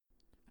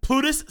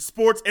Plutus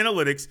Sports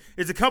Analytics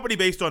is a company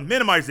based on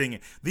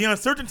minimizing the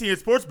uncertainty in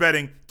sports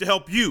betting to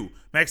help you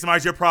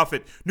maximize your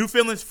profit.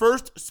 Newfoundland's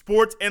first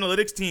sports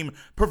analytics team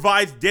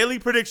provides daily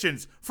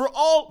predictions for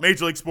all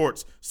Major League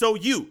sports, so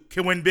you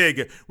can win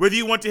big. Whether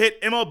you want to hit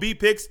MLB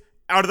picks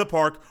out of the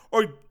park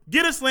or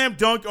get a slam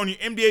dunk on your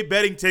NBA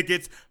betting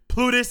tickets,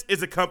 Plutus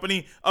is a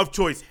company of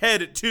choice.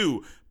 Head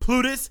to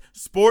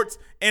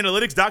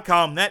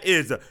PlutusSportsAnalytics.com. That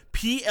is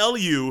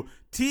PLUTUS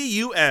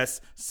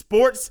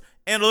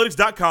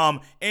sportsanalytics.com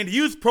and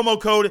use promo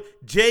code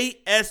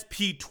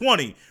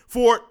JSP20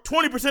 for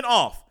 20%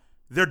 off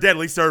their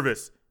deadly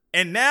service.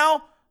 And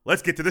now,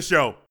 let's get to the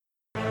show.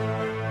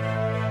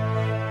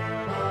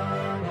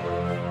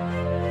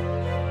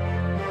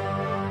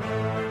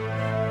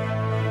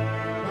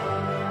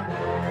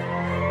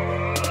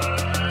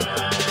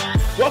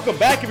 Welcome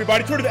back,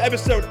 everybody, to another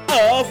episode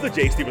of the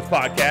Jay Stevens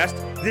Podcast.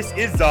 This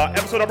is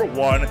episode number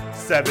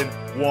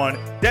 171,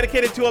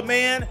 dedicated to a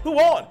man who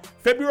on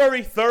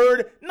February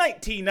 3rd,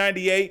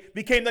 1998,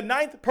 became the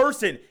 9th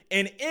person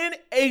in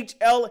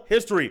NHL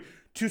history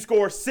to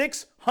score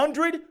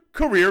 600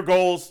 career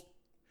goals.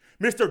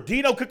 Mr.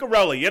 Dino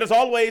Ciccarelli. And as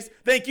always,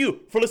 thank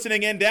you for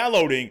listening and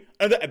downloading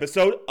another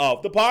episode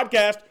of the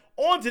podcast.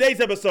 On today's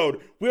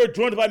episode, we are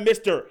joined by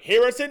Mr.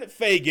 Harrison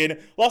Faigen,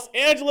 Los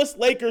Angeles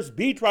Lakers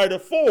beat writer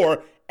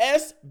for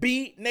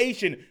SB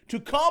Nation, to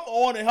come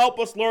on and help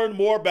us learn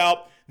more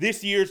about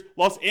this year's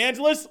Los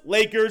Angeles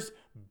Lakers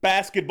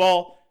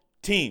basketball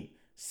team.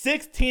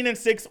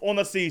 16-6 on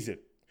the season.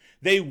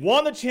 They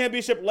won the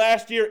championship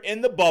last year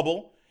in the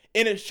bubble,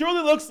 and it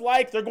surely looks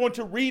like they're going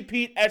to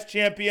repeat as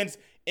champions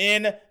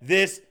in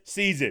this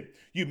season.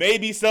 You may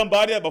be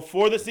somebody that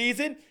before the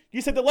season,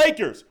 you said the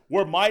Lakers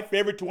were my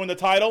favorite to win the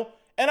title,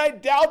 and I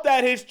doubt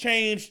that has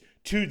changed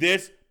to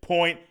this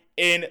point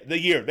in the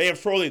year. They have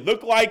surely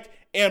looked like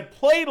and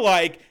played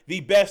like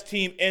the best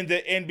team in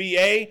the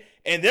NBA,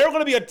 and they're going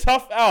to be a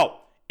tough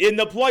out in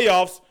the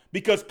playoffs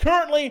because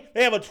currently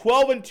they have a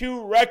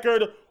 12-2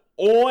 record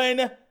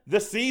on the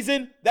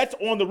season. That's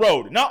on the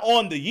road, not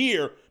on the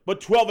year,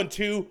 but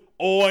 12-2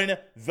 on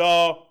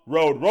the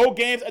road. Road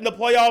games in the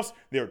playoffs,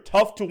 they're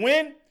tough to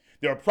win.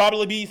 There will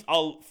probably be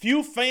a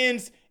few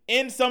fans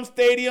in some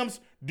stadiums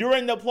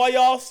during the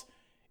playoffs.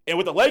 And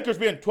with the Lakers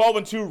being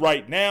 12-2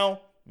 right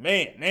now,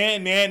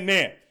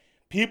 man.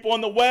 People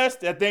in the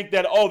West that think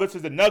that, oh, this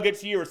is the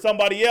Nuggets here or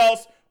somebody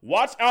else,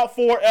 watch out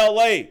for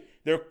LA.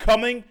 They're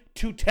coming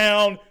to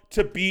town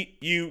to beat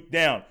you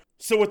down.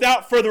 So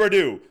without further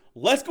ado,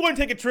 let's go and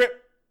take a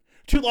trip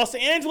to Los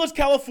Angeles,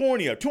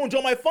 California to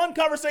enjoy my fun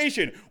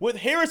conversation with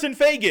Harrison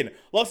Faigen,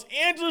 Los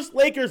Angeles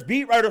Lakers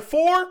beat writer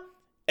for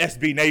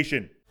SB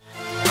Nation.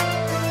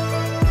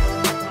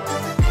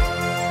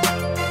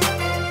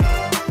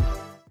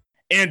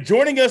 And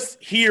joining us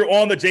here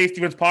on the Jay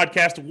Stevens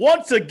Podcast,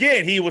 once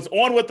again, he was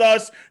on with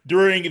us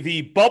during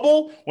the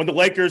bubble when the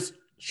Lakers,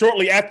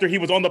 shortly after he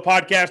was on the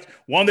podcast,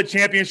 won the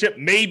championship.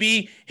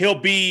 Maybe he'll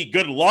be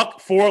good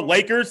luck for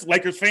Lakers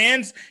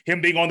fans,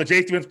 him being on the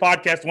Jay Stevens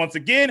Podcast once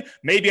again.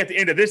 Maybe at the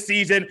end of this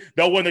season,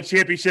 they'll win the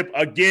championship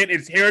again.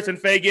 It's Harrison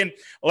Faigen,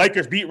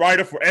 Lakers beat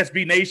writer for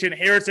SB Nation.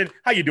 Harrison,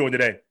 how you doing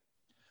today?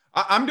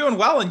 I'm doing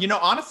well. And,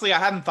 honestly, I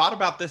hadn't thought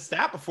about this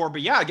stat before,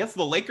 but yeah, I guess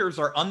the Lakers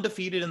are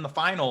undefeated in the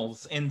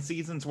finals in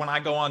seasons when I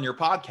go on your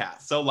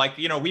podcast. So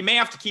we may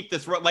have to keep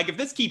this, if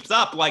this keeps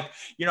up,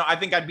 I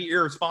think I'd be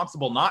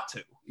irresponsible not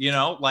to,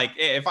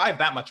 if I have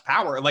that much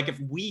power, if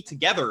we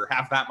together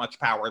have that much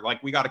power,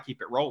 we got to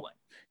keep it rolling.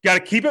 Got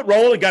to keep it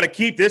rolling. Got to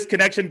keep this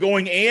connection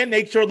going and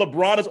make sure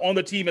LeBron is on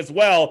the team as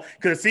well,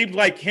 because it seems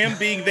like him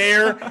being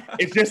there,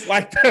 it's just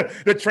like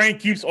the train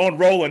keeps on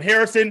rolling.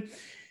 Harrison,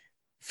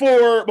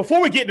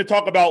 before we get into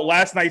talk about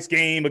last night's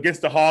game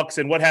against the Hawks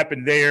and what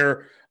happened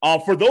there,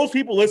 for those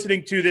people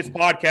listening to this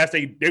podcast,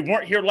 they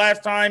weren't here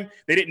last time,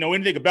 they didn't know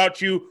anything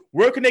about you,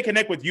 where can they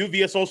connect with you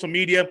via social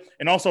media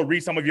and also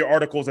read some of your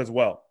articles as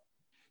well?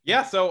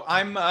 Yeah, so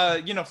I'm,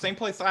 same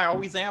place I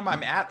always am.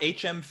 I'm at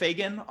HM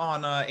Faigen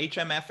on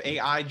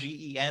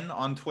HMFAIGEN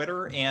on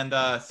Twitter, and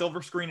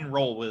Silver Screen and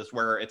Roll is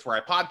where I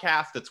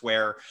podcast. It's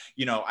where,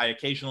 I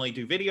occasionally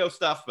do video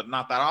stuff, but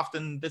not that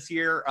often this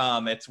year.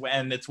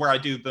 It's where I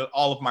do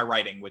all of my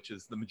writing, which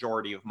is the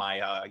majority of my,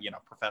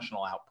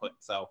 professional output.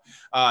 So,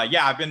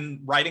 I've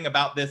been writing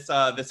about this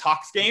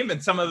Hawks game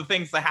and some of the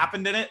things that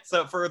happened in it.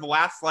 So for the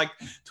last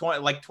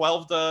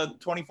 12 to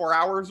 24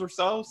 hours or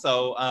so.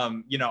 So,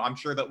 I'm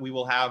sure that we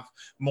will have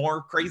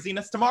more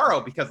craziness tomorrow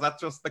because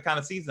that's just the kind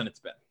of season it's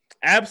been.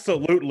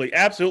 Absolutely.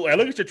 I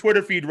look at your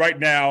Twitter feed right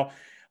now.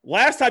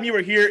 Last time you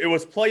were here, it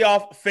was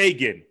Playoff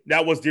Faigen.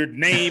 That was your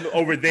name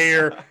over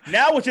there.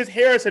 Now it's just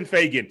Harrison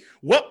Faigen.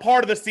 What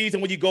part of the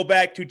season will you go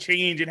back to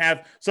change and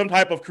have some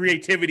type of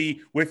creativity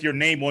with your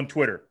name on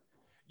Twitter?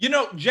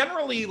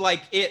 Generally,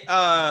 like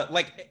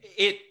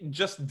it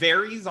just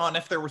varies on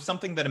if there was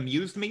something that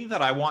amused me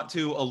that I want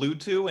to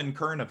allude to in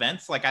current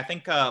events. Like I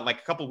think like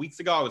a couple weeks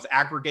ago, I was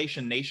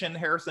Aggregation Nation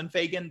Harrison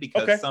Faigen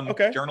because some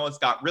journalists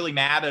got really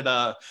mad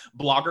at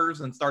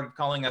bloggers and started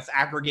calling us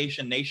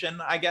Aggregation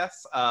Nation, I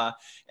guess.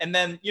 And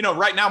then,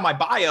 right now my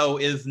bio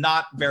is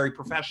not very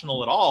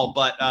professional at all,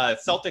 but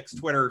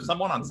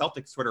someone on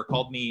Celtics Twitter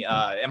called me,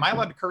 am I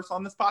allowed to curse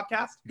on this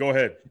podcast? Go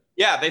ahead.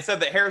 Yeah, they said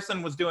that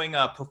Harrison was doing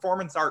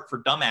performance art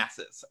for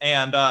dumbasses.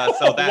 And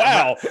so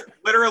that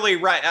literally,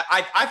 right.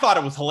 I thought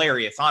it was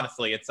hilarious,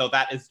 honestly. And so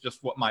that is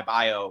just what my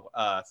bio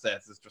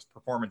says, is just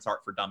performance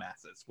art for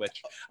dumbasses,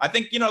 which I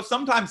think,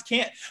 sometimes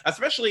can't,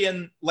 especially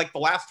in like the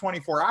last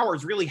 24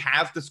 hours, really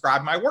has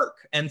described my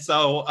work. And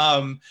so,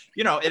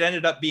 it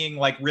ended up being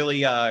like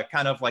really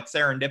kind of like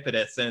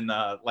serendipitous and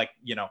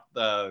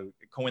the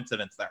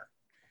coincidence there.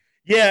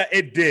 Yeah,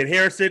 it did,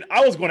 Harrison.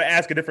 I was going to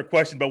ask a different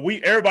question, but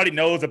everybody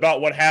knows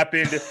about what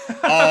happened.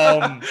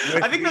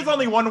 I think there's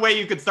only one way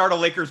you could start a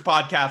Lakers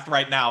podcast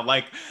right now.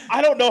 Like,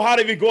 I don't know how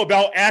to even go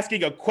about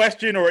asking a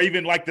question or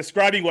even like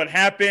describing what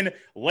happened.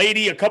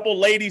 A couple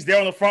ladies there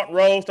on the front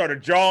row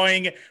started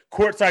jawing.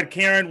 Courtside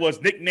Karen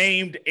was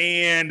nicknamed,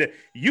 and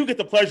you get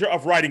the pleasure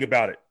of writing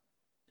about it.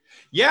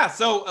 Yeah,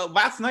 so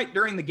last night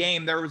during the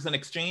game, there was an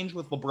exchange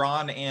with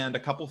LeBron and a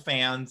couple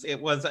fans. It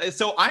was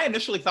so I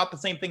initially thought the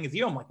same thing as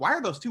you. I'm like, why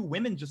are those two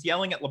women just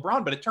yelling at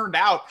LeBron? But it turned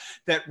out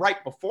that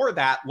right before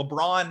that,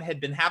 LeBron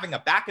had been having a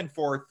back and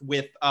forth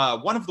with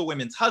one of the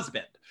women's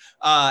husband.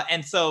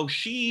 And so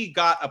she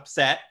got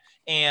upset.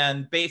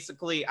 And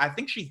basically, I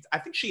think she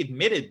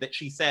admitted that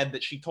she said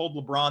that she told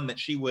LeBron that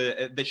she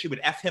would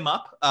F him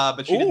up,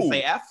 but she didn't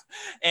say F.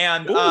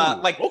 And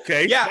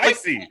okay, yeah, I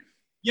see.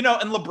 And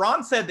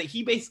LeBron said that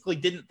he basically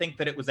didn't think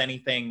that it was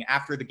anything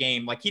after the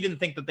game. Like, he didn't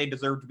think that they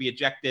deserved to be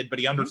ejected, but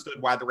he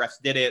understood why the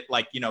refs did it.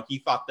 Like, he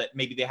thought that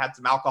maybe they had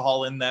some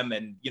alcohol in them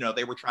and,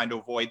 they were trying to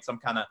avoid some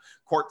kind of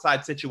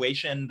courtside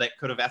situation that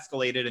could have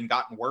escalated and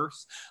gotten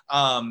worse.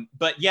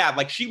 But yeah,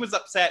 like, she was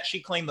upset. She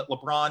claimed that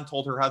LeBron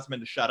told her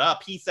husband to shut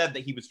up. He said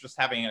that he was just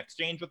having an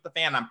exchange with the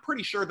fan. I'm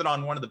pretty sure that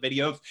on one of the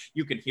videos,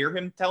 you can hear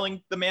him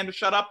telling the man to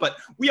shut up, but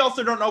we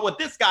also don't know what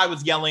this guy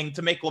was yelling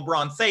to make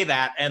LeBron say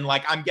that. And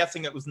like, I'm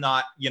guessing it was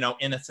not,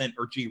 innocent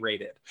or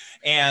G-rated.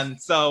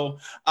 And so,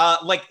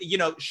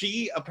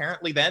 she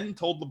apparently then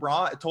told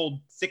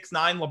 6'9"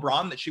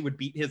 LeBron that she would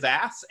beat his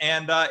ass.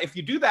 And if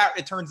you do that,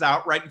 it turns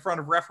out right in front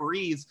of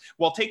referees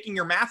while taking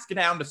your mask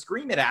down to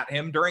scream it at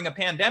him during a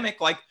pandemic,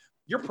 like,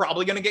 you're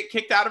probably going to get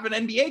kicked out of an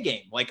NBA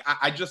game. Like,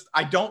 I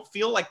don't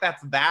feel like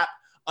that's that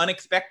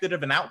unexpected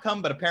of an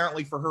outcome, but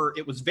apparently for her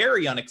it was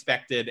very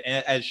unexpected,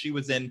 as she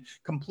was in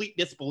complete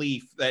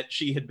disbelief that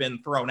she had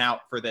been thrown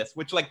out for this,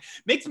 which like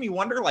makes me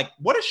wonder, like,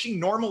 what does she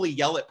normally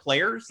yell at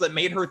players that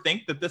made her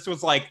think that this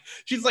was like,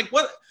 she's like,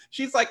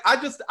 I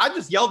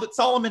just yelled at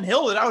Solomon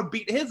Hill that I would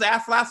beat his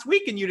ass last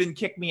week and you didn't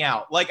kick me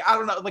out. Like, I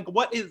don't know,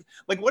 what is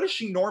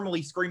she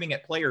normally screaming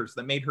at players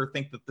that made her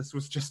think that this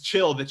was just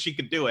chill, that she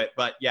could do it?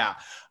 But yeah,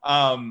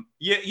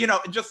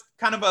 just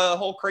kind of a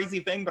whole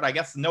crazy thing, but I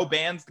guess no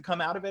bans to come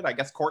out of it. I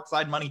guess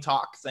courtside money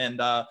talks, and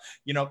the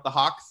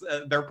Hawks,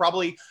 they're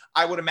probably,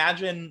 I would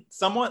imagine,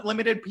 somewhat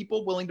limited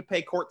people willing to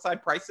pay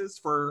courtside prices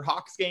for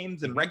Hawks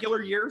games in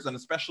regular years, and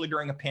especially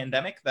during a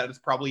pandemic, that is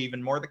probably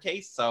even more the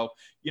case. So,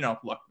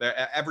 look,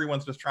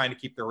 everyone's just trying to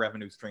keep their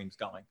revenue streams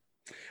going.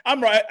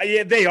 I'm right.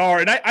 Yeah, they are.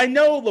 And I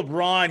know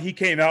LeBron, he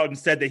came out and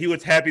said that he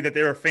was happy that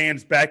there are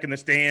fans back in the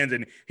stands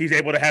and he's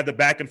able to have the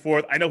back and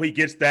forth. I know he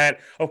gets that.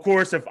 Of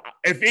course, if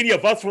any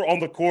of us were on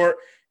the court,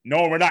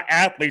 no, we're not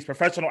athletes.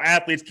 Professional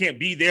athletes can't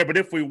be there. But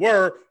if we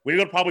were, we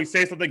would probably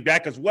say something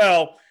back as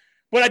well.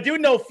 But I do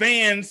know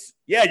fans,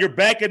 yeah, you're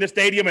back in the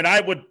stadium, and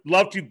I would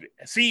love to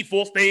see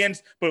full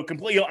stands, but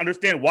completely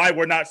understand why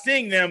we're not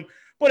seeing them.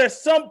 But at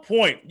some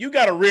point, you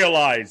got to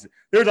realize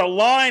there's a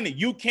line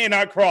you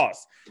cannot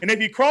cross. And if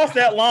you cross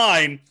that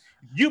line,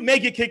 you may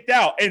get kicked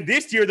out. And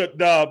this year,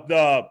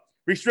 the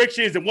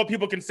restrictions and what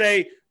people can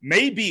say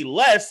may be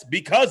less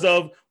because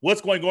of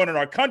what's going on in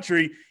our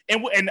country.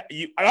 And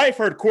I've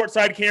heard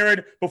Courtside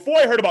Karen. Before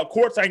I heard about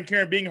Courtside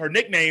Karen being her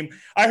nickname,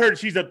 I heard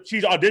she's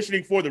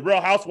auditioning for the Real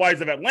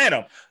Housewives of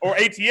Atlanta, or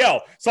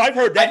ATL. So I've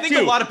heard that too. I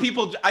think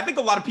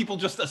a lot of people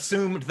just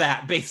assumed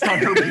that based on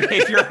her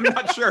behavior. I'm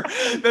not sure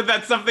that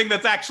that's something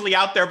that's actually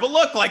out there. But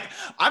look, like,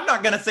 I'm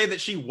not going to say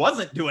that she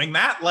wasn't doing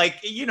that. Like,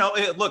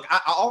 look,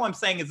 all I'm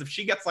saying is if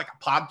she gets like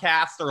a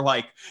podcast or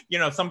like,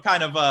 some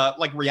kind of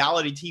like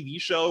reality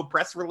TV show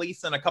press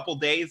release in a couple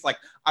days, like,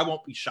 I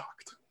won't be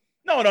shocked.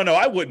 No,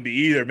 I wouldn't be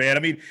either, man.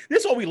 I mean,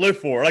 this is what we live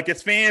for. Like,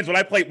 as fans, when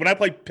I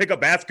play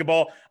pickup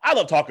basketball, I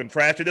love talking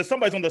trash. If there's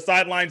somebody's on the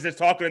sidelines that's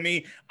talking to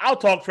me, I'll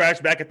talk trash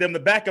back at them. The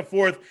back and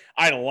forth,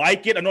 I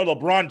like it. I know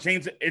LeBron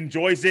James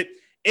enjoys it.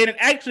 And it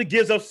actually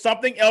gives us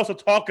something else to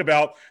talk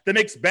about that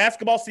makes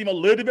basketball seem a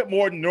little bit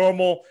more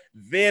normal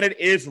than it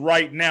is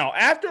right now.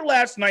 After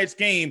last night's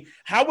game,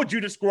 how would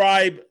you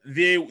describe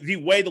the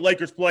way the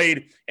Lakers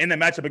played in the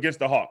matchup against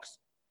the Hawks?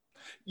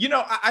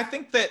 I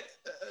think that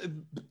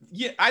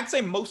Yeah, I'd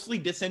say mostly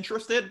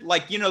disinterested.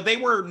 Like, they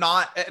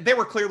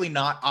were clearly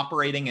not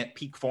operating at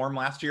peak form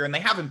last year, and they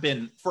haven't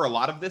been for a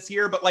lot of this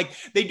year, but like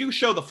they do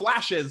show the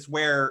flashes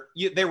where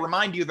they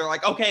remind you, they're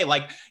like, okay,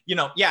 like,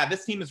 yeah,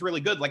 this team is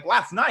really good. Like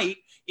last night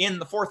in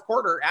the fourth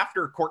quarter,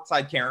 after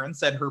Courtside Karen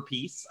said her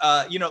piece,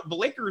 the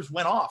Lakers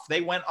went off.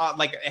 They went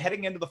like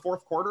heading into the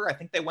fourth quarter, I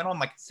think they went on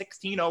like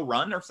 16-0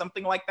 run or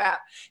something like that,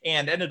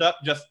 and ended up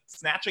just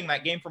snatching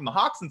that game from the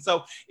Hawks. And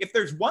so if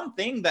there's one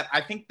thing that I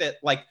think that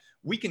like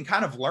we can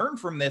kind of learn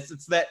from this,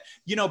 it's that,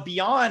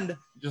 beyond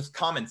just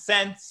common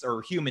sense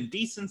or human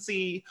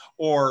decency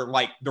or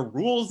like the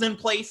rules in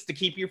place to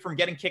keep you from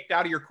getting kicked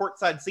out of your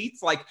courtside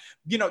seats, like,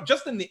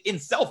 just in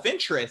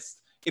self-interest,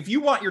 if you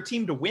want your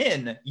team to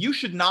win, you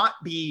should not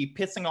be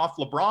pissing off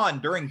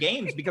LeBron during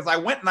games, because I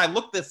went and I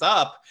looked this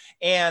up.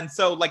 And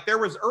so like there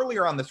was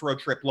earlier on this road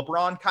trip,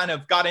 LeBron kind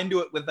of got into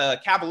it with a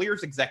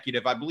Cavaliers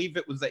executive. I believe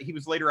it was that he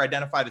was later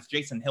identified as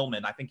Jason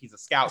Hillman. I think he's a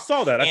scout. I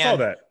saw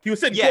that. He was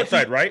sitting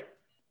courtside, right?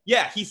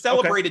 Yeah, he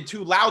celebrated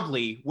too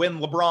loudly when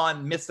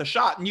LeBron missed a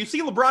shot. And you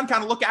see LeBron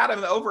kind of look at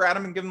him, over at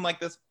him, and give him like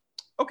this,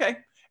 okay.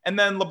 And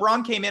then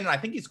LeBron came in, and I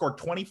think he scored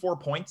 24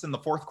 points in the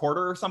fourth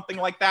quarter or something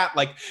like that.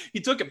 Like, he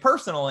took it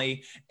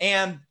personally.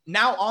 And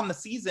now on the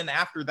season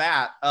after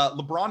that,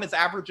 LeBron is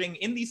averaging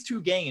in these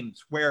two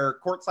games where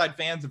courtside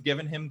fans have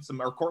given him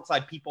or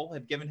courtside people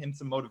have given him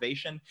some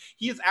motivation.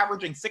 He is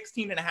averaging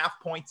 16.5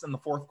 points in the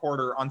fourth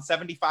quarter on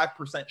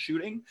 75%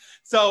 shooting.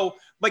 So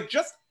like,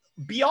 just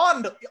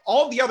beyond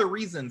all the other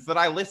reasons that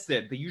I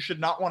listed that you should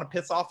not want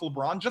to piss off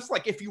LeBron, just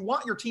like if you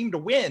want your team to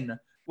win,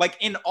 like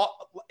in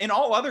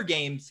all other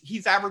games,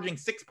 he's averaging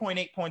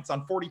 6.8 points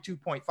on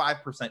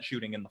 42.5%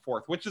 shooting in the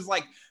fourth, which is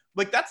like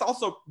that's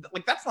also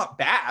like, that's not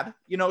bad.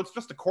 It's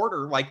just a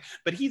quarter, like,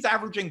 but he's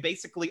averaging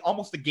basically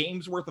almost a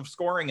game's worth of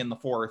scoring in the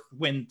fourth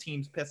when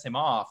teams piss him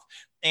off.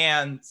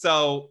 And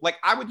so like,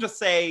 I would just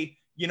say,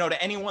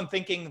 to anyone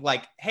thinking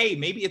like, hey,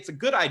 maybe it's a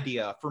good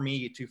idea for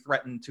me to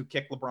threaten to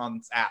kick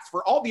LeBron's ass,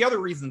 for all the other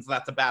reasons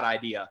that's a bad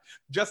idea,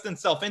 just in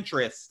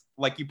self-interest,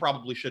 like you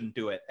probably shouldn't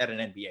do it at an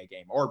NBA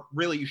game, or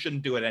really you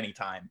shouldn't do it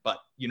anytime, but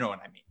you know what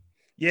I mean.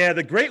 Yeah,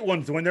 the great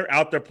ones, when they're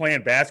out there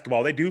playing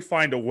basketball, they do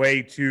find a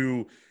way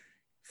to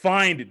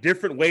find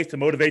different ways to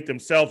motivate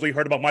themselves. We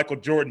heard about Michael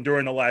Jordan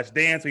during The Last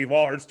Dance. We've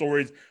all heard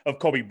stories of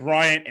Kobe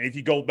Bryant. And if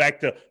you go back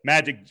to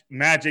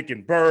Magic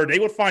and Bird, they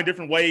would find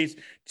different ways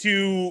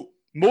to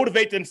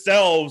motivate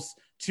themselves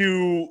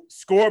to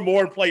score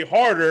more and play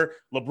harder.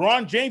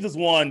 LeBron James is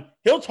one.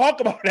 He'll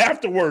talk about it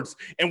afterwards,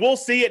 and we'll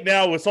see it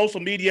now with social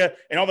media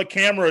and all the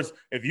cameras.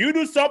 If you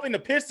do something to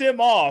piss him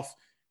off,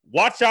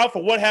 watch out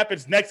for what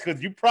happens next,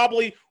 because you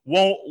probably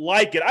won't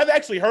like it. I've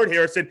actually heard,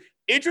 Harrison,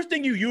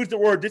 interesting you used the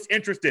word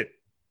disinterested,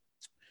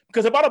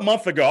 because about a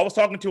month ago, I was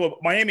talking to a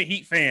Miami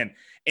Heat fan,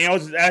 and I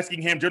was just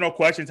asking him general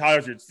questions.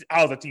 How's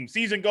the team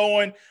season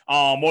going?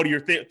 What are your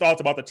thoughts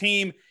about the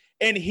team?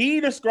 And he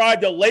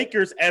described the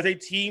Lakers as a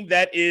team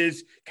that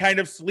is kind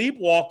of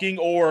sleepwalking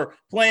or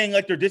playing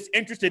like they're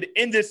disinterested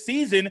in this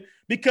season,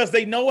 because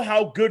they know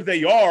how good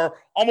they are,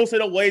 almost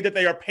in a way that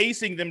they are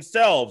pacing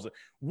themselves.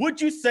 Would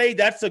you say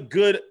that's a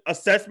good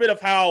assessment of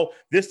how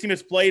this team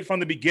has played from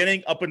the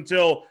beginning up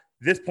until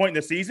this point in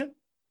the season?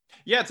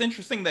 Yeah, it's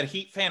interesting that a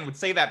Heat fan would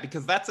say that,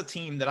 because that's a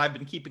team that I've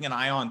been keeping an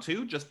eye on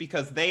too, just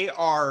because they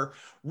are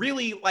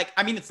really like,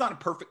 I mean, it's not a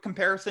perfect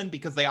comparison,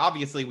 because they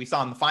obviously, we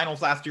saw in the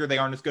finals last year, they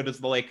aren't as good as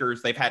the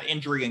Lakers. They've had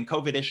injury and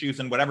COVID issues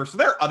and whatever. So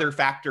there are other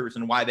factors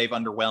in why they've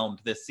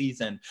underwhelmed this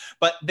season.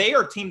 But they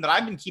are a team that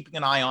I've been keeping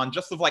an eye on,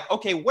 just of like,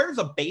 okay, where's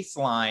a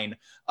baseline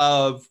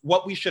of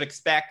what we should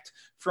expect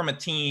from a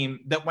team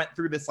that went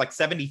through this like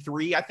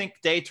 73, I think,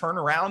 day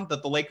turnaround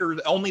that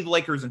only the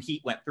Lakers and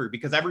Heat went through,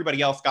 because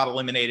everybody else got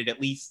eliminated at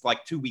least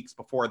like 2 weeks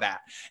before that.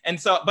 And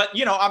so, but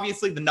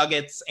obviously the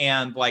Nuggets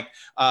and like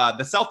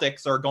the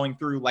Celtics are going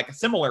through like a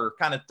similar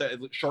kind of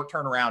short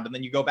turnaround. And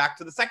then you go back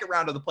to the second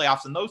round of the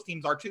playoffs, and those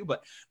teams are too,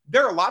 but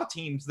there are a lot of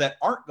teams that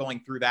aren't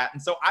going through that.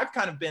 And so I've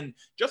kind of been,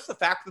 just the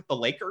fact that the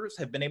Lakers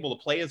have been able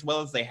to play as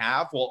well as they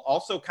have, while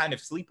also kind of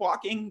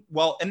sleepwalking.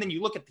 Well, and then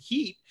you look at the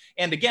Heat,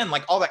 and again,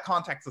 like all that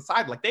context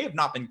aside, like they have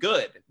not been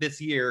good this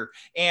year.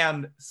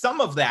 And some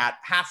of that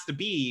has to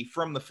be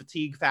from the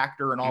fatigue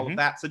factor and all of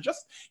that. So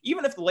just,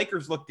 even if the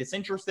Lakers look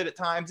disinterested at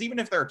times, even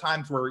if there are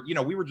times where,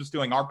 we were just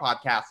doing our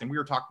podcast and we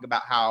were talking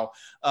about how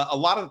a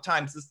lot of the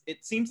times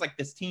it seems like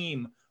this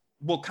team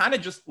will kind of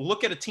just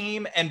look at a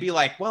team and be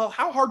like, well,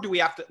 how hard do we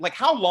have to, like,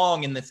 how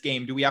long in this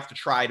game do we have to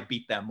try to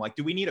beat them? Like,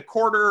 do we need a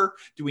quarter?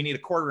 Do we need a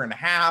quarter and a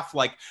half?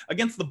 Like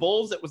against the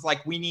Bulls, it was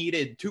like we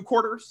needed 2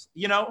 quarters,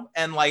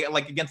 and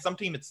like against some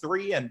team, it's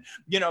 3. And,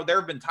 there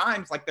have been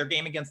times like their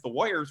game against the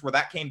Warriors where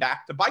that came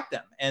back to bite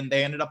them, and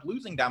they ended up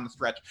losing down the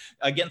stretch.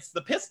 Against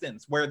the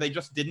Pistons, where they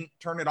just didn't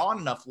turn it on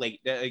enough late,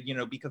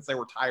 because they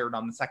were tired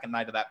on the second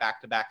night of that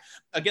back-to-back.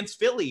 Against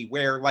Philly,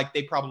 where like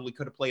they probably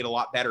could have played a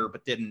lot better,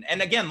 but didn't.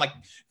 And again, like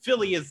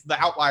Philly is the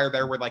outlier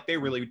there, where like they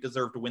really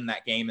deserved to win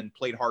that game and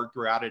played hard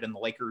throughout it, and the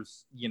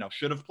Lakers,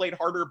 should have played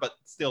harder, but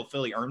still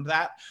Philly earned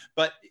that.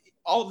 But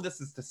all of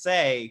this is to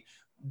say,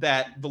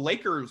 that the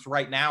Lakers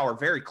right now are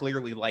very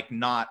clearly like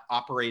not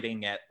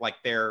operating at like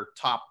their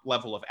top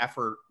level of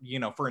effort,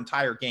 for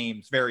entire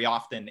games very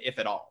often, if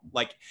at all.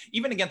 Like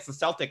even against the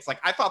Celtics, like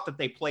I thought that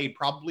they played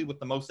probably with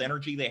the most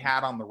energy they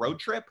had on the road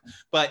trip.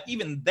 But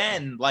even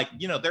then, like,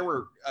 there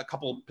were a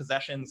couple of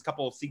possessions,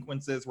 couple of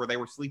sequences where they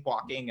were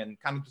sleepwalking and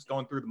kind of just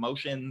going through the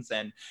motions.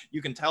 And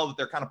you can tell that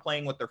they're kind of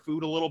playing with their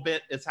food a little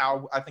bit, is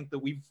how I think that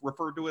we've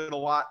referred to it a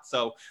lot.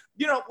 So,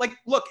 like,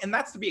 look, and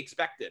that's to be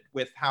expected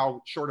with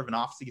how short of an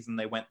offseason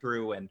they went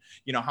through and,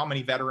 how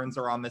many veterans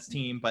are on this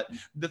team. But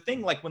the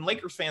thing, like when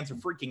Lakers fans are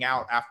freaking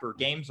out after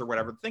games or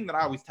whatever, the thing that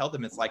I always tell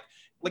them is like,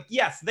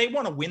 yes, they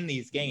want to win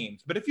these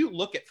games. But if you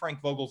look at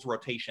Frank Vogel's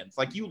rotations,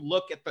 like you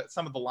look at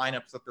some of the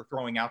lineups that they're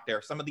throwing out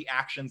there, some of the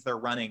actions they're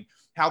running,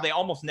 how they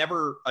almost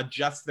never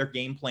adjust their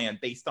game plan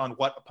based on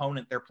what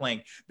opponent they're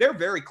playing. They're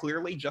very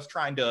clearly just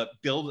trying to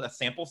build a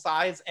sample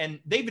size. And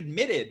they've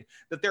admitted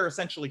that they're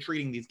essentially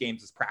treating these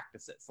games as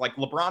practices. Like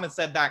LeBron has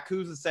said that,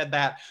 Kuz has said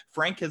that,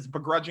 Frank has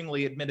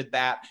begrudgingly admitted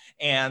that.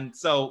 And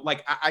so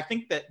like, I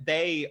think that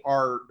they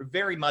are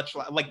very much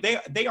like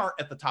they aren't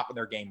at the top of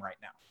their game right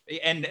now.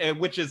 And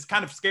which is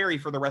kind of scary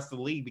for the rest of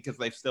the league because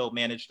they've still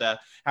managed to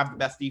have the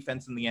best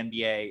defense in the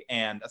NBA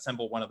and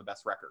assemble one of the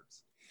best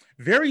records.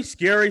 Very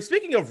scary.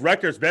 Speaking of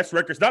records, best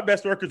records, not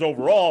best records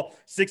overall,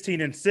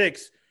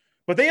 16-6,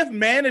 but they have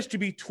managed to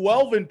be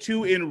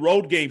 12-2 in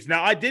road games.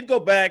 Now, I did go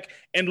back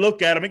and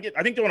look at them.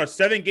 I think they're on a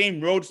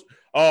 7-game road.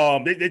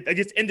 They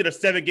just ended a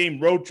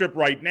 7-game road trip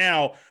right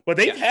now, but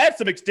they've had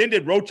some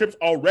extended road trips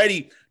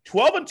already.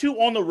 12-2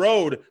 on the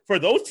road for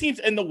those teams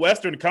in the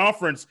Western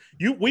Conference.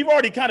 We've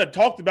already kind of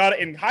talked about it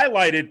and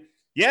highlighted.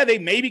 Yeah, they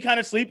may be kind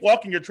of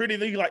sleepwalking. You're treating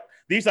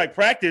these like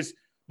practice,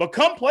 but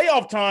come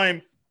playoff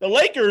time, the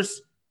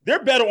Lakers,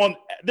 they're better on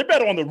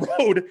the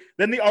road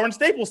than they are in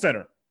Staples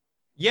Center.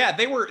 Yeah,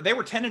 they were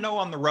 10-0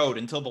 on the road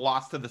until the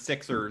loss to the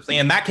Sixers,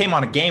 and that came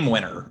on a game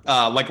winner,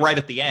 like right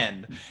at the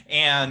end.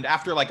 And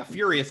after like a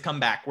furious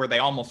comeback where they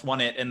almost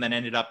won it, and then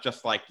ended up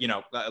just like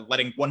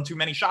letting one too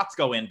many shots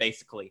go in,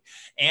 basically.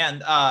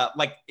 And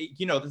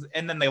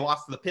and then they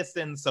lost to the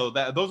Pistons, so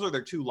those are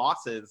their two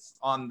losses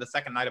on the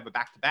second night of a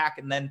back-to-back.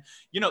 And then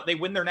they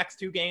win their next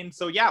two games.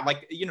 So yeah,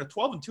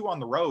 12-2 on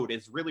the road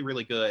is really,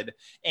 really good.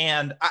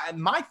 And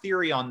my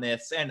theory on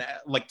this, and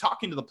like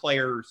talking to the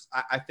players,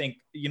 I think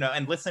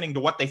and listening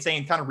to what they say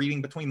and kind of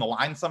reading between the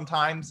lines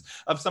sometimes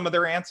of some of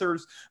their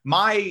answers.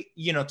 My,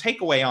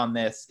 takeaway on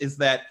this is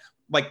that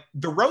like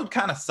the road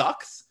kind of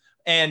sucks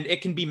and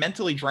it can be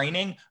mentally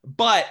draining,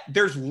 but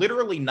there's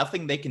literally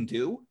nothing they can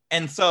do.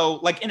 And so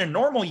like in a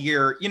normal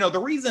year, the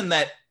reason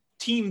that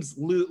teams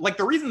lose, like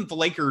the reason that the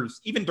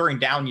Lakers, even during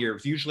down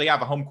years, usually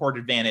have a home court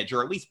advantage,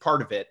 or at least part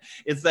of it,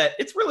 is that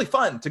it's really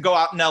fun to go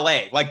out in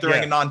LA, like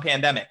during a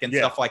non-pandemic and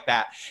stuff like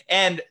that.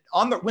 And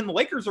when the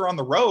Lakers are on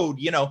the road,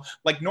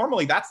 like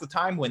normally that's the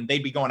time when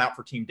they'd be going out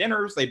for team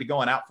dinners, they'd be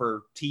going out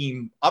for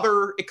team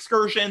other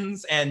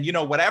excursions and,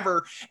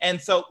 whatever.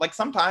 And so like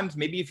sometimes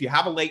maybe if you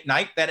have a late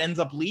night, that ends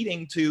up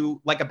leading to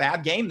like a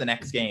bad game the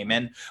next game.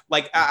 And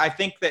like, I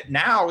think that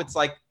now it's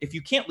like, if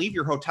you can't leave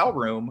your hotel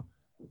room,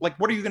 like,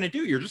 what are you going to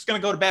do? You're just going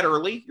to go to bed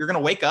early. You're going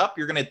to wake up.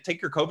 You're going to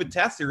take your COVID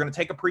test. You're going to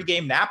take a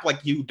pregame nap. Like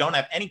you don't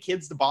have any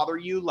kids to bother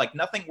you, like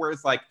nothing.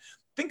 Whereas like,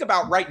 think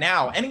about right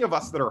now, any of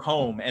us that are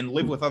home and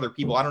live with other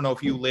people. I don't know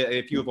if you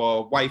have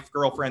a wife,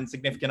 girlfriend,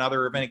 significant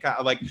other of any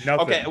kind, like, Nothing.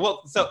 Okay,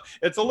 well, so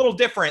it's a little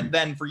different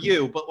than for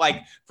you, but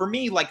like for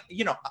me, like,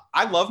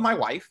 I love my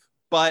wife,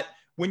 but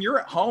when you're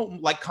at home,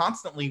 like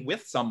constantly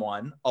with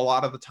someone a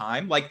lot of the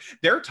time, like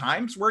there are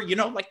times where,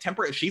 like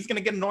she's going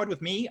to get annoyed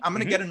with me. I'm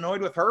going to get annoyed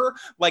with her.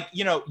 Like,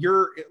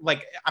 you're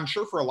like, I'm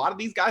sure for a lot of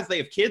these guys, they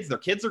have kids, their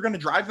kids are going to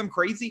drive them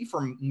crazy.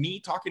 From me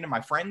talking to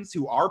my friends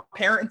who are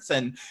parents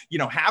and,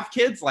 have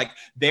kids, like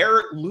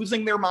they're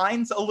losing their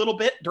minds a little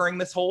bit during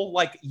this whole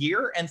like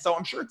year. And so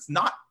I'm sure it's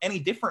not any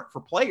different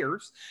for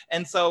players.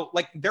 And so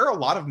like, there are a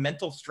lot of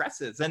mental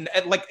stresses and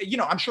like,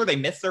 I'm sure they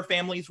miss their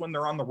families when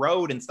they're on the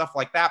road and stuff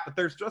like that, but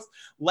there's just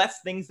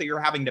less things that you're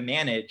having to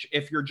manage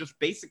if you're just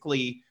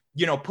basically,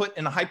 put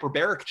in a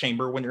hyperbaric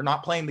chamber when you're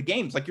not playing the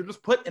games. Like you're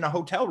just put in a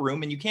hotel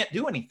room and you can't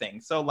do anything.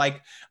 So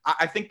like,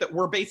 I think that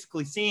we're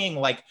basically seeing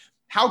like,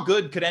 how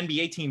good could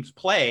NBA teams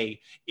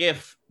play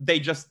if they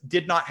just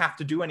did not have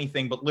to do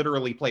anything but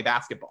literally play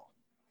basketball?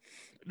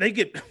 They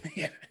can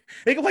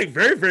play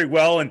very, very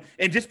well, and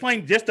just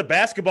playing just the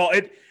basketball.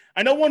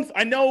 I know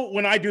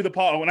when I do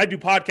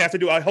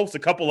podcasts, I host a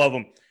couple of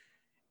them.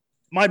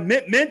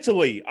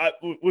 Mentally,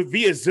 with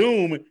via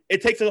Zoom,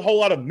 it takes a whole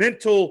lot of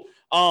mental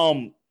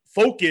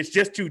focus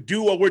just to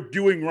do what we're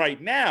doing right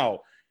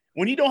now.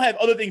 When you don't have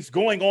other things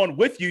going on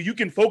with you, you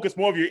can focus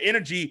more of your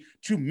energy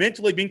to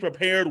mentally being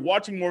prepared,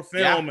 watching more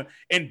film,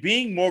 and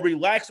being more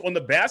relaxed on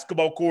the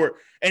basketball court.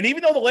 And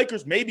even though the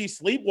Lakers may be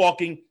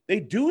sleepwalking,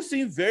 they do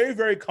seem very,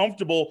 very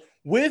comfortable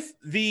with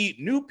the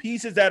new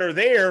pieces that are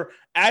there,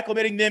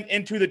 acclimating them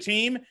into the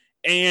team.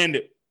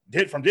 And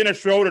from Dennis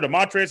Schroeder to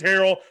Montrezl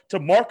Harrell to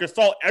Marcus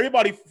Gasol,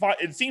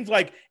 it seems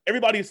like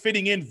everybody is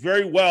fitting in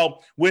very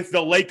well with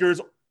the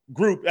Lakers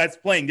group that's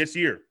playing this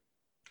year.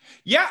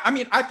 Yeah, I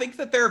mean, I think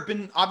that there have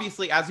been,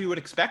 obviously, as you would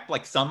expect,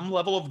 like some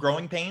level of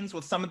growing pains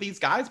with some of these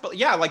guys. But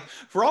yeah, like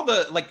for all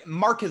the, like,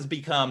 Mark has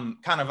become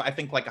kind of, I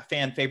think, like a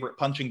fan favorite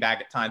punching bag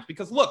at times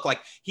because look,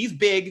 like he's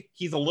big,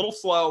 he's a little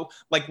slow.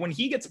 Like when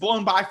he gets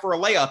blown by for a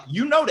layup,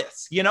 you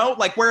notice,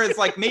 like whereas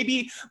like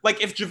maybe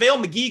like if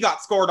JaVale McGee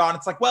got scored on,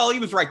 it's like, well, he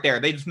was right there.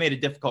 They just made a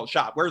difficult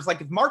shot. Whereas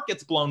like if Mark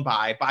gets blown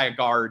by a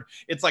guard,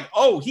 it's like,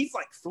 oh, he's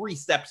like 3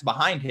 steps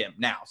behind him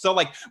now. So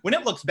like when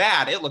it looks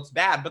bad, it looks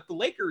bad. But the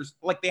Lakers,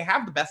 like they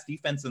have the best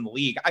defense in the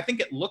league. I think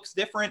it looks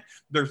different.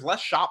 There's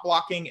less shot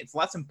blocking. It's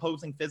less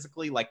imposing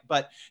physically. Like,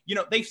 but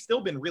they've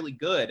still been really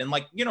good. And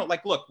like,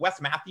 like look,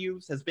 Wes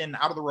Matthews has been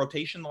out of the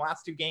rotation the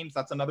last 2 games.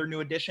 That's another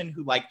new addition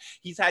who like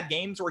he's had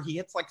games where he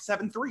hits like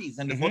 7 threes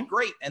and has looked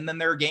great. And then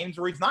there are games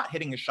where he's not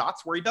hitting his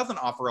shots where he doesn't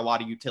offer a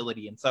lot of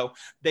utility. And so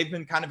they've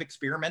been kind of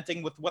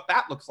experimenting with what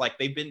that looks like.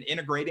 They've been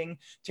integrating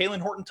Talen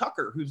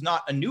Horton-Tucker, who's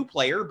not a new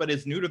player, but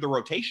is new to the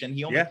rotation.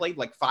 He only played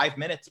like 5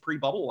 minutes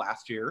pre-bubble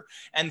last year.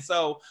 And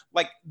so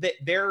like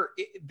they're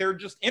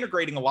just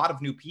integrating a lot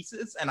of new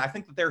pieces. And I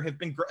think that there have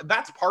been,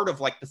 that's part of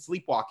like the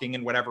sleepwalking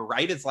and whatever,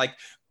 right? Is like,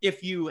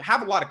 if you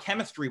have a lot of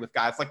chemistry with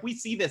guys, like we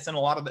see this in a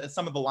lot of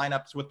some of the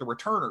lineups with the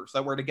returners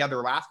that were together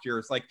last year.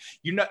 It's like,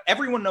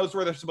 everyone knows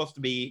where they're supposed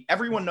to be.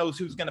 Everyone knows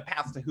who's going to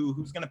pass to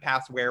who's going to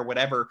pass where,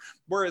 whatever.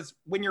 Whereas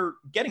when you're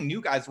getting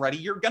new guys ready,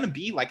 you're going to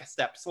be like a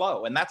step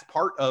slow. And that's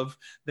part of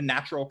the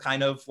natural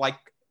kind of like,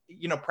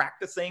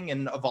 practicing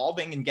and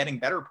evolving and getting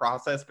better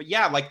process. But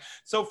yeah, like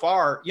so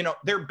far,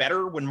 they're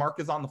better when Mark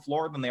is on the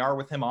floor than they are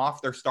with him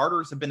off. Their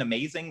starters have been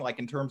amazing, like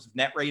in terms of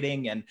net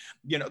rating, and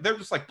they're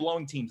just like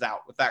blowing teams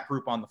out with that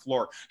group on the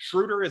floor.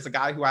 Schroeder is a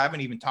guy who I haven't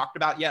even talked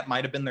about yet,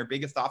 might have been their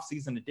biggest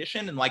offseason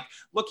addition. And like,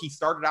 look, he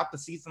started out the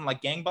season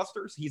like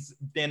gangbusters. He's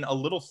been a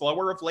little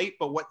slower of late,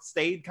 but what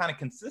stayed kind of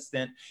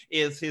consistent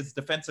is his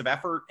defensive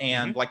effort.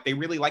 And like, they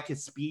really like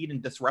his speed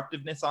and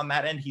disruptiveness on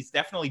that end. He's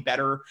definitely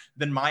better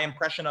than my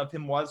impression of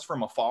him was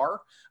from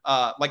afar,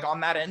 like on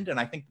that end. And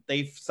I think that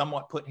they've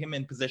somewhat put him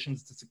in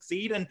positions to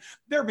succeed. And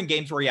there have been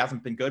games where he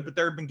hasn't been good, but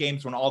there have been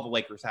games when all the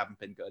Lakers haven't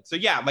been good. So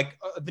yeah, like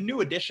the new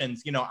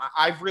additions,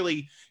 I've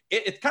really,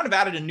 it's kind of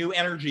added a new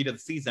energy to the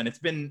season. It's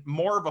been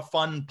more of a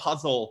fun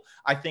puzzle,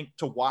 I think,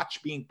 to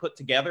watch being put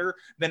together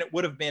than it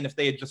would have been if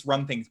they had just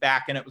run things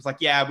back. And it was like,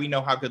 yeah, we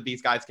know how good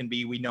these guys can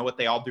be. We know what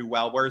they all do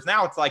well. Whereas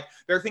now it's like,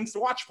 there are things to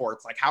watch for.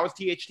 It's like, how is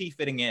THT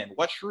fitting in?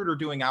 What's Schroeder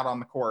doing out on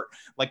the court?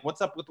 Like,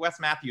 what's up with Wes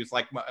Matthews?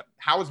 Like,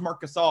 how is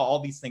Marc Gasol?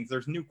 All these things.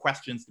 There's new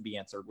questions to be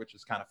answered, which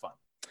is kind of fun.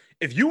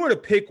 If you were to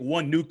pick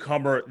one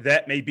newcomer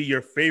that may be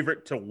your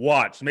favorite to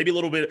watch, maybe a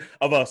little bit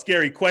of a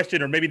scary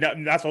question, or maybe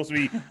not supposed to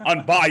be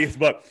unbiased,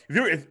 but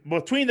if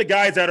between the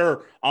guys that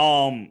are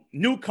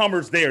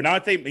newcomers there,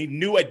 not say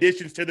new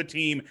additions to the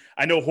team,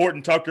 I know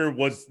Horton-Tucker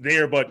was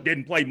there but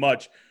didn't play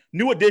much.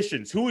 New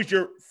additions, who is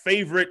your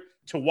favorite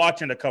to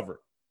watch and to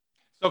cover?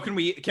 So can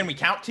we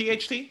count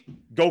THT?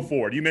 Go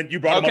for it. You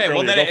brought him up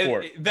earlier. Well, Go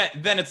for it.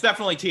 Then it's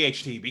definitely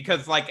THT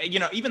because, like,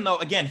 even though,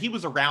 again, he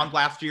was around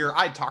last year,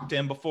 I talked to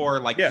him before,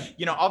 like,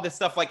 all this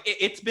stuff. Like,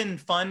 it's been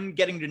fun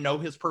getting to know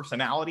his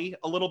personality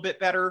a little bit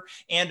better,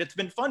 and it's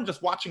been fun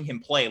just watching him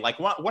play. Like,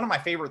 one of my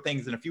favorite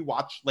things, and if you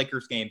watch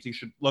Lakers games, you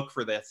should look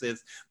for this,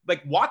 is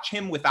like watch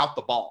him without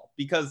the ball,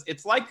 because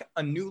it's like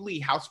a newly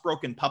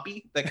housebroken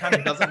puppy that kind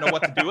of doesn't know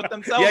what to do with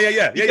themselves.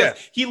 Yeah.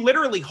 He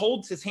literally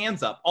holds his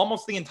hands up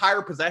almost the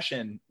entire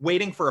possession,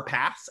 waiting for a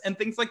pass and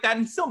things like that,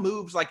 and still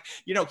moves like,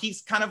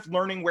 he's kind of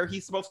learning where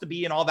he's supposed to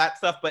be and all that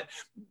stuff. But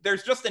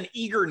there's just an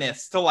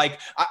eagerness to like,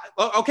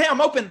 okay, I'm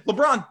open.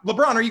 LeBron,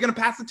 are you going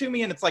to pass it to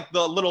me? And it's like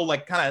the little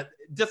like kind of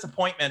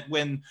disappointment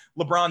when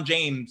LeBron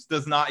James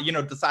does not,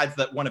 decides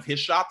that one of his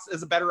shots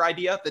is a better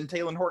idea than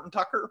Talen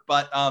Horton-Tucker.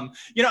 But,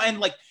 and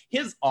like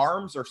his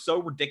arms are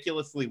so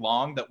ridiculously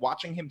long that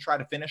watching him try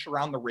to finish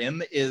around the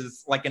rim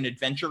is like an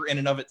adventure in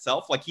and of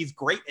itself. Like, he's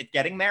great at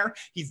getting there.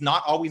 He's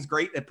not always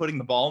great at putting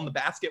the ball in the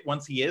basket.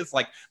 Once he is,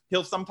 like,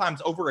 he'll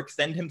sometimes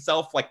overextend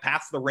himself, like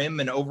past the rim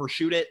and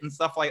overshoot it and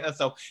stuff like that.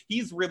 So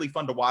he's really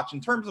fun to watch.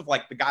 In terms of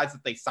like the guys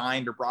that they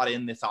signed or brought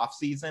in this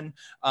offseason,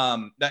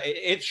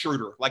 it's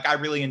Schroeder. Like, I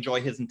really enjoy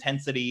his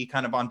intensity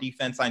kind of on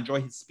defense. I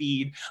enjoy his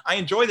speed. I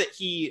enjoy that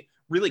he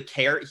really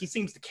he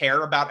seems to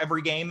care about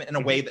every game in a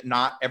way that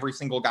not every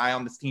single guy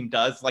on this team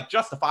does. Like,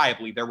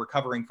 justifiably, they're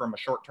recovering from a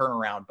short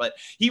turnaround, but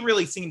he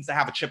really seems to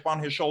have a chip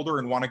on his shoulder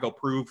and want to go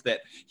prove that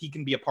he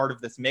can be a part of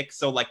this mix.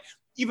 So like,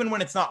 even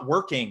when it's not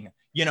working,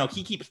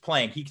 he keeps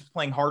playing. He keeps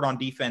playing hard on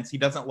defense. He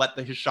doesn't let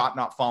his shot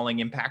not falling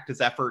impact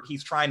his effort.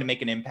 He's trying to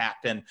make an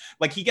impact. And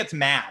like, he gets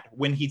mad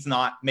when he's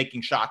not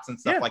making shots and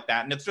stuff like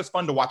that. And it's just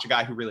fun to watch a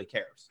guy who really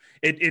cares.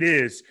 It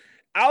is.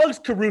 Alex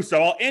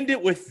Caruso, I'll end it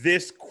with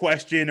this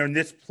question on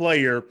this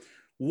player.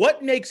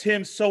 What makes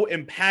him so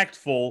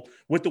impactful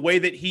with the way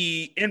that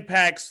he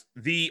impacts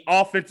the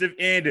offensive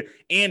end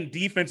and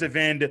defensive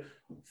end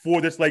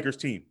for this Lakers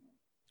team?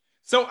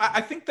 So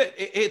I think that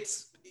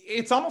it's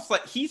it's almost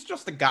like he's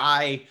just a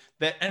guy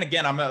that, and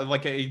again, I'm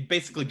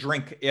basically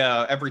drink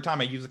every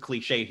time I use a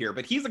cliche here,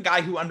 but he's a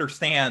guy who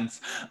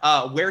understands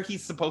where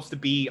he's supposed to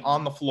be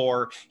on the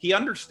floor. He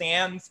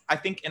understands, I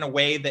think, in a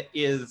way that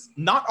is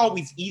not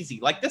always easy.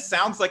 Like, this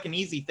sounds like an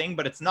easy thing,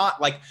 but it's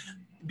not. Like,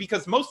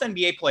 because most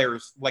NBA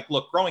players, like,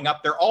 look, growing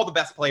up, they're all the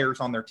best players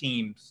on their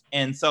teams.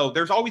 And so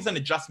there's always an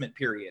adjustment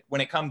period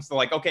when it comes to,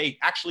 like, okay,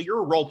 actually, you're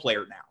a role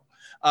player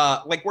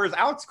now. Whereas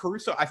Alex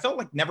Caruso, I felt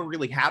like never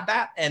really had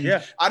that.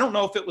 And I don't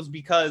know if it was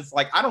because,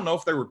 like, I don't know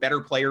if there were better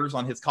players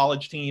on his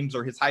college teams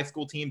or his high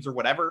school teams or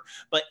whatever,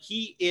 but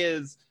he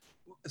is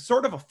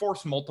sort of a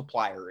force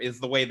multiplier is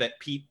the way that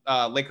Pete,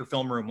 Laker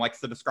Film Room, likes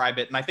to describe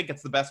it. And I think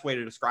it's the best way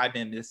to describe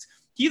him is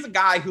he's a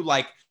guy who,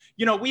 like,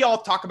 you know, we all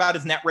talk about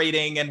his net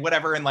rating and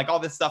whatever, and like all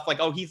this stuff, like,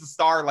 oh, he's a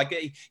star.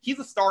 Like, he's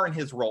a star in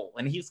his role.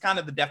 And he's kind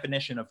of the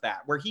definition of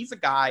that, where he's a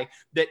guy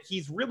that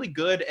he's really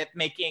good at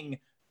making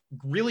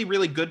really,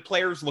 really good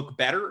players look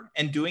better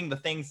and doing the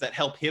things that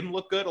help him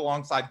look good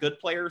alongside good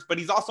players. But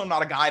he's also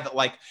not a guy that,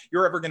 like,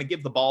 you're ever going to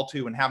give the ball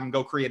to and have him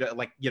go create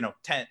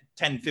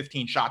 10,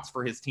 15 shots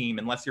for his team,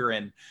 unless you're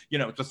in,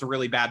 just a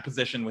really bad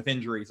position with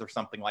injuries or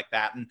something like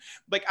that. And,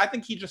 like, I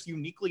think he just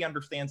uniquely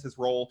understands his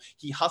role.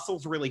 He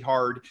hustles really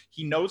hard.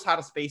 He knows how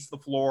to space the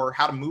floor,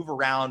 how to move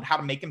around, how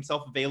to make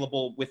himself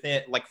available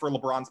within, like, for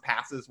LeBron's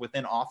passes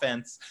within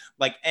offense.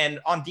 Like, and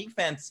on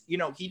defense,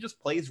 he just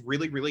plays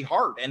really, really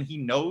hard, and he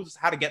knows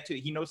how to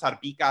he knows how to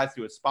beat guys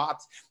to his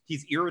spots.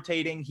 He's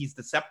irritating. He's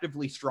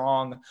deceptively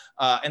strong.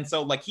 And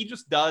so, like, he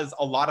just does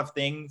a lot of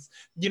things.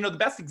 The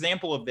best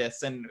example of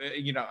this, and,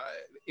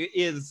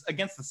 is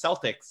against the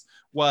Celtics,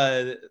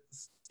 was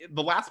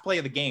the last play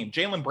of the game.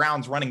 Jaylen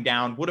Brown's running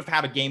down, would have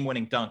had a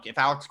game-winning dunk if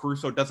Alex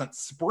Caruso doesn't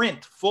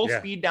sprint full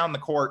speed down the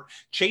court,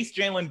 chase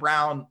Jaylen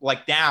Brown,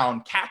 like,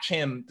 down, catch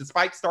him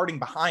despite starting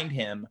behind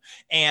him,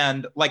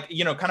 and, like,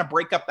 kind of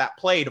break up that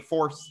play to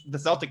force the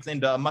Celtics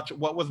into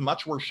what was a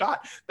much worse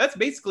shot. That's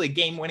basically a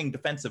game-winning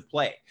defensive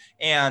play.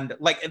 And,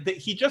 like,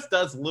 he just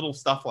does little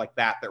stuff like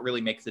that really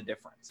makes a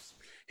difference.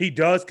 He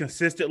does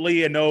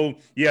consistently. I know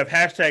you have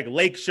hashtag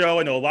Lake Show.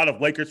 I know a lot of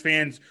Lakers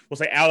fans will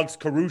say Alex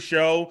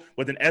Caruso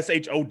with an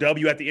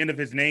SHOW at the end of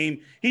his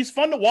name. He's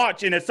fun to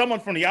watch. And as someone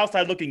from the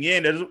outside looking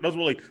in that doesn't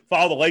really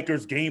follow the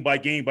Lakers game by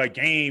game by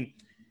game,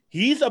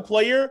 he's a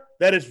player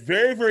that is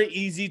very, very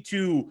easy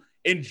to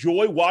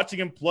enjoy watching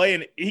him play,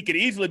 and he could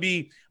easily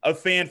be a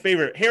fan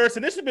favorite.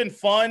 Harrison, this has been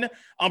fun. Do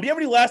you have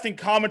any lasting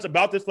comments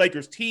about this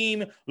Lakers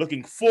team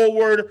looking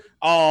forward,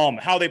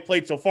 how they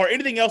played so far?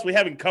 Anything else we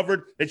haven't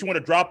covered that you want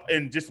to drop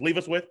and just leave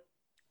us with?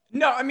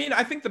 No, I mean,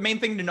 I think the main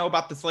thing to know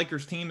about this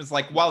Lakers team is,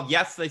 like, while,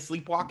 yes, they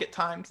sleepwalk at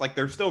times, like,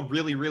 they're still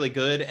really, really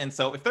good. And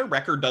so if their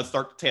record does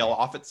start to tail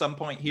off at some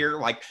point here,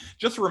 like,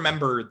 just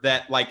remember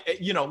that, like,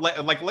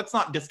 let's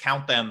not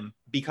discount them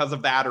because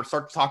of that, or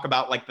start to talk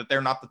about, like, that they're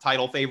not the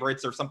title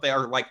favorites or something,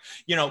 or, like,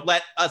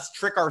 let us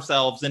trick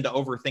ourselves into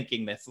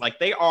overthinking this. Like,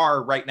 they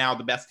are right now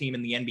the best team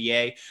in the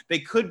NBA. They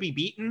could be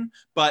beaten,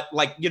 but,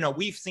 like,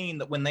 we've seen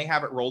that when they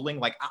have it rolling,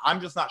 like, I'm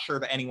just not sure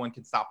that anyone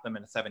can stop them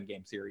in a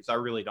 7-game series. I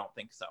really don't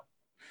think so.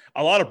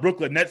 A lot of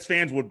Brooklyn Nets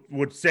fans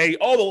would say,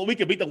 oh, we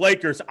can beat the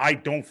Lakers. I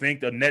don't think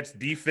the Nets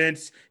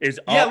defense is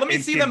up. Yeah, let me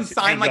see them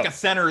sign, like, a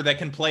center that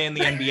can play in the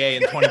NBA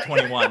in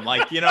 2021.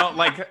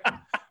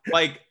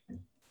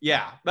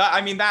 Yeah.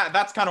 I mean,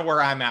 that's kind of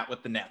where I'm at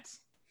with the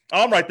Nets.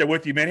 I'm right there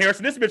with you, man.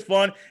 Harrison, this has been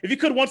fun. If you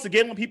could once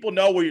again let people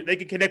know where they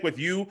can connect with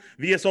you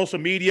via social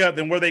media,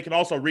 then where they can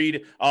also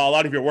read a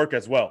lot of your work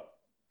as well.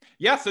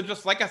 Yeah, so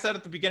just like I said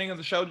at the beginning of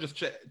the show, just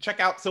check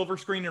out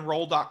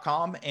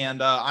silverscreenandroll.com,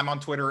 and I'm on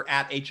Twitter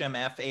at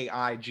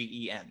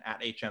HMFAIGEN,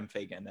 at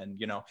HMFaigen.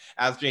 And,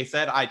 as Jay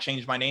said, I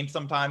change my name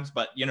sometimes,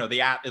 but,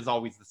 the at is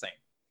always the same.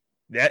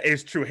 That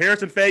is true.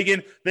 Harrison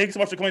Faigen, thanks so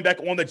much for coming back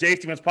on the Jay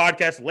Stevens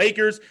Podcast.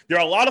 Lakers, they're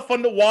a lot of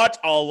fun to watch.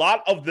 A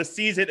lot of the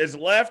season is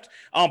left.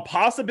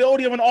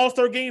 Possibility of an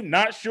all-star game,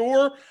 not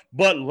sure,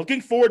 but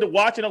looking forward to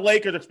watching the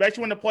Lakers,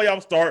 especially when the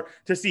playoffs start,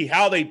 to see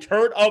how they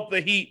turn up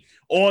the heat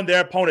on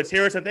their opponents.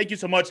 Harrison, thank you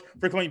so much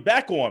for coming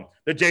back on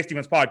the Jay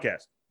Stevens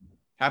Podcast.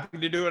 Happy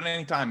to do it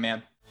anytime,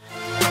 man.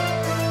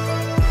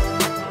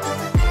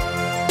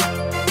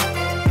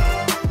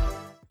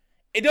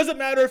 It doesn't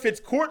matter if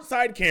it's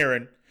courtside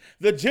Karen,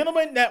 the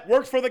gentleman that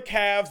works for the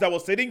Cavs that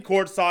was sitting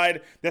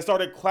courtside that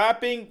started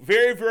clapping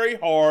very, very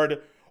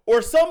hard,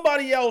 or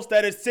somebody else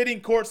that is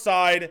sitting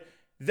courtside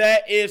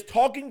that is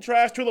talking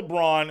trash to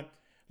LeBron.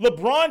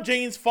 LeBron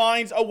James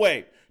finds a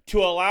way to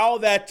allow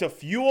that to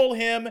fuel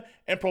him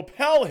and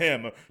propel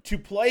him to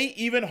play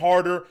even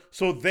harder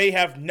so they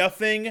have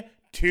nothing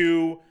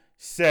to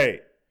say.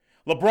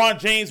 LeBron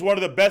James, one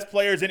of the best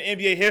players in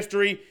NBA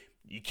history.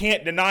 You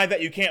can't deny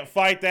that. You can't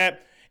fight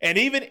that. And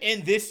even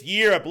in this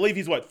year, I believe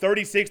he's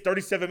 36,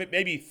 37,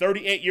 maybe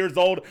 38 years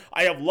old.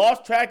 I have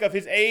lost track of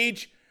his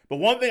age. But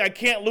one thing I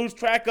can't lose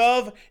track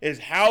of is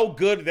how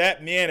good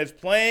that man is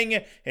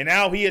playing and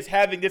how he is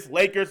having this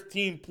Lakers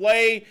team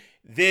play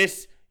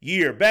this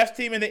year. Best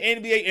team in the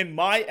NBA in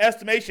my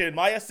estimation, in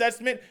my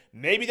assessment.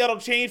 Maybe that'll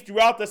change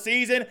throughout the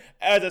season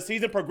as the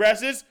season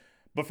progresses.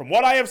 But from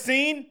what I have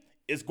seen,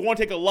 it's going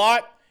to take a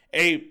lot.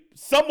 a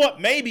somewhat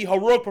maybe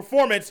heroic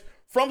performance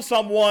from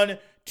someone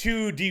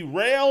to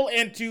derail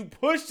and to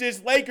push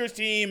this Lakers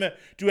team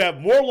to have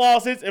more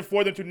losses and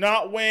for them to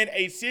not win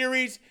a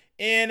series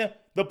in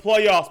the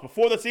playoffs.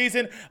 Before the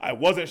season, I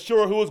wasn't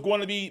sure who was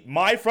going to be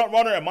my front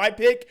runner and my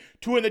pick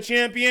to win the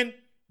champion,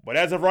 but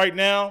as of right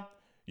now,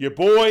 your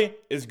boy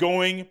is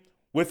going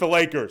with the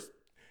Lakers.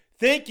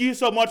 Thank you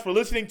so much for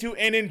listening to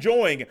and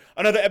enjoying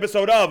another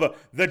episode of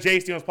the Jay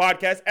Stevens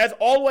Podcast. As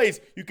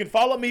always, you can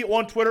follow me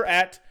on Twitter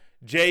at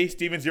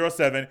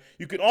jstevens07.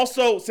 You can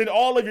also send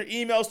all of your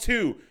emails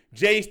to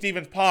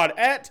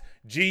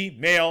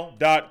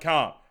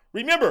jstevenspod@gmail.com.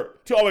 Remember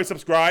to always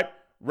subscribe,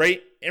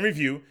 rate, and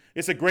review.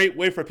 It's a great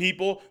way for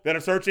people that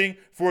are searching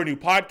for a new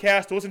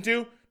podcast to listen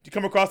to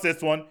come across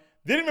this one.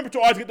 Then remember to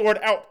always get the word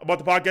out about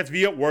the podcast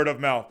via word of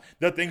mouth.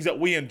 The things that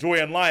we enjoy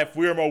in life,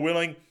 we are more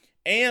willing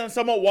and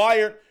somewhat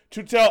wired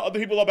to tell other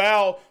people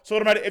about. So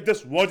no matter if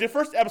this was your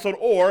first episode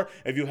or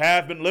if you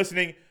have been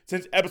listening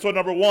since episode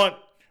number 1,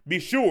 be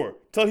sure to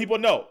tell people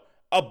know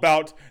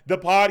about the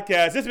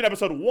podcast. This has been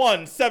episode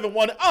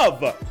 171 of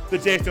the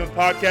Jay Stevens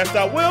Podcast.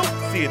 I will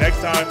see you next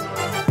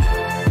time.